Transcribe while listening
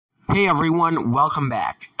Hey everyone, welcome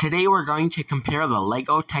back. Today we're going to compare the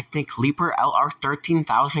LEGO Technic Liebherr LR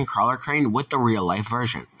 13,000 crawler crane with the real-life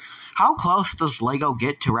version. How close does LEGO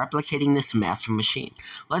get to replicating this massive machine?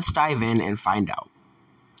 Let's dive in and find out.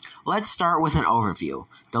 Let's start with an overview.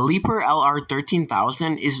 The Liebherr LR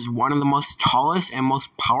 13,000 is one of the most tallest and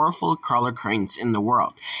most powerful crawler cranes in the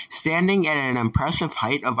world, standing at an impressive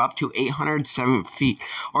height of up to 807 feet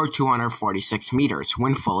or 246 meters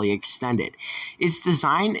when fully extended. Its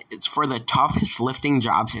design is for the toughest lifting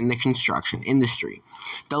jobs in the construction industry.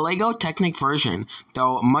 The LEGO Technic version,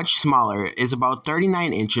 though much smaller, is about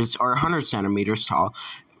 39 inches or 100 centimeters tall,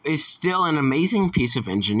 is still an amazing piece of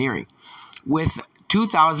engineering. With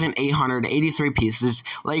 2,883 pieces,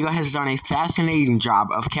 LEGO has done a fascinating job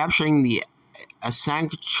of capturing the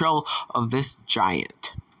essential of this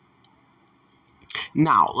giant.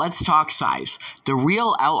 Now, let's talk size. The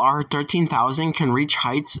real LR 13,000 can reach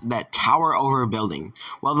heights that tower over a building,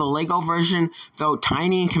 while the LEGO version, though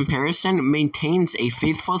tiny in comparison, maintains a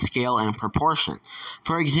faithful scale and proportion.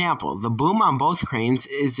 For example, the boom on both cranes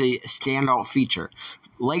is a standout feature.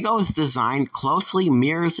 LEGO's design closely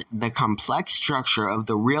mirrors the complex structure of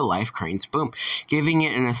the real-life crane's boom, giving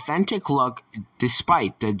it an authentic look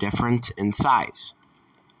despite the difference in size.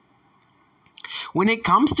 When it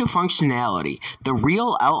comes to functionality, the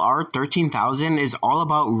real LR 13,000 is all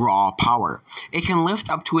about raw power. It can lift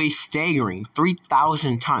up to a staggering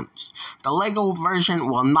 3,000 tons. The LEGO version,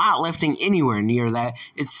 while not lifting anywhere near that,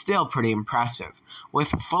 is still pretty impressive. With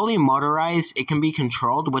fully motorized, it can be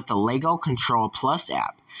controlled with the LEGO Control Plus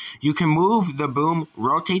app. You can move the boom,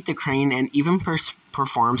 rotate the crane, and even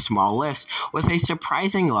perform small lifts with a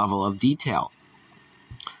surprising level of detail.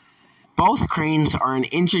 Both cranes are an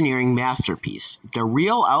engineering masterpiece. The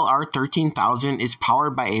real LR 13,000 is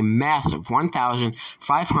powered by a massive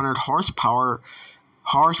 1,500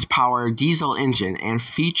 horsepower diesel engine and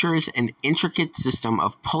features an intricate system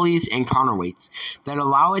of pulleys and counterweights that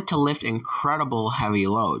allow it to lift incredible heavy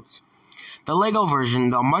loads. The LEGO version,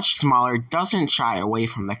 though much smaller, doesn't shy away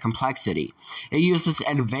from the complexity. It uses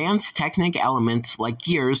advanced Technic elements like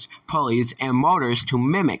gears, pulleys, and motors to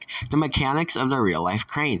mimic the mechanics of the real-life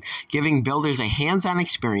crane, giving builders a hands-on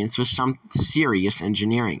experience with some serious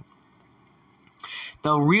engineering.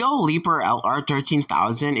 The real Liebherr LR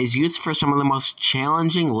 13,000 is used for some of the most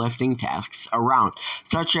challenging lifting tasks around,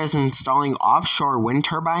 such as installing offshore wind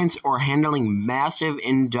turbines or handling massive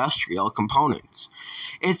industrial components.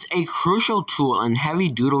 It's a crucial tool in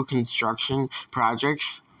heavy-duty construction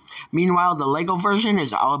projects. Meanwhile, the LEGO version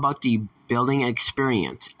is all about the building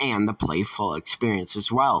experience and the playful experience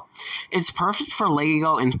as well. It's perfect for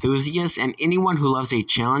LEGO enthusiasts and anyone who loves a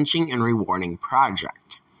challenging and rewarding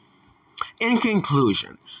project. In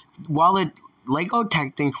conclusion, while the LEGO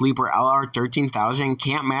Technic Liebherr LR 13,000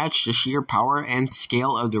 can't match the sheer power and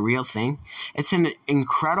scale of the real thing, it's an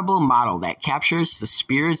incredible model that captures the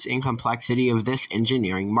spirits and complexity of this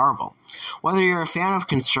engineering marvel. Whether you're a fan of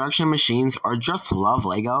construction machines or just love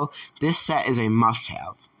LEGO, this set is a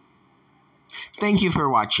must-have. Thank you for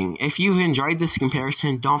watching. If you've enjoyed this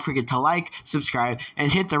comparison, don't forget to like, subscribe,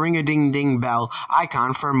 and hit the ring-a-ding-ding bell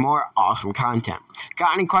icon for more awesome content.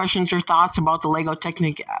 Got any questions or thoughts about the LEGO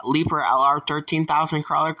Technic Liebherr LR 13,000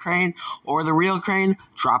 crawler crane or the real crane?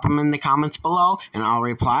 Drop them in the comments below, and I'll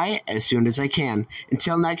reply as soon as I can.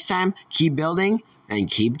 Until next time, keep building and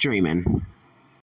keep dreaming.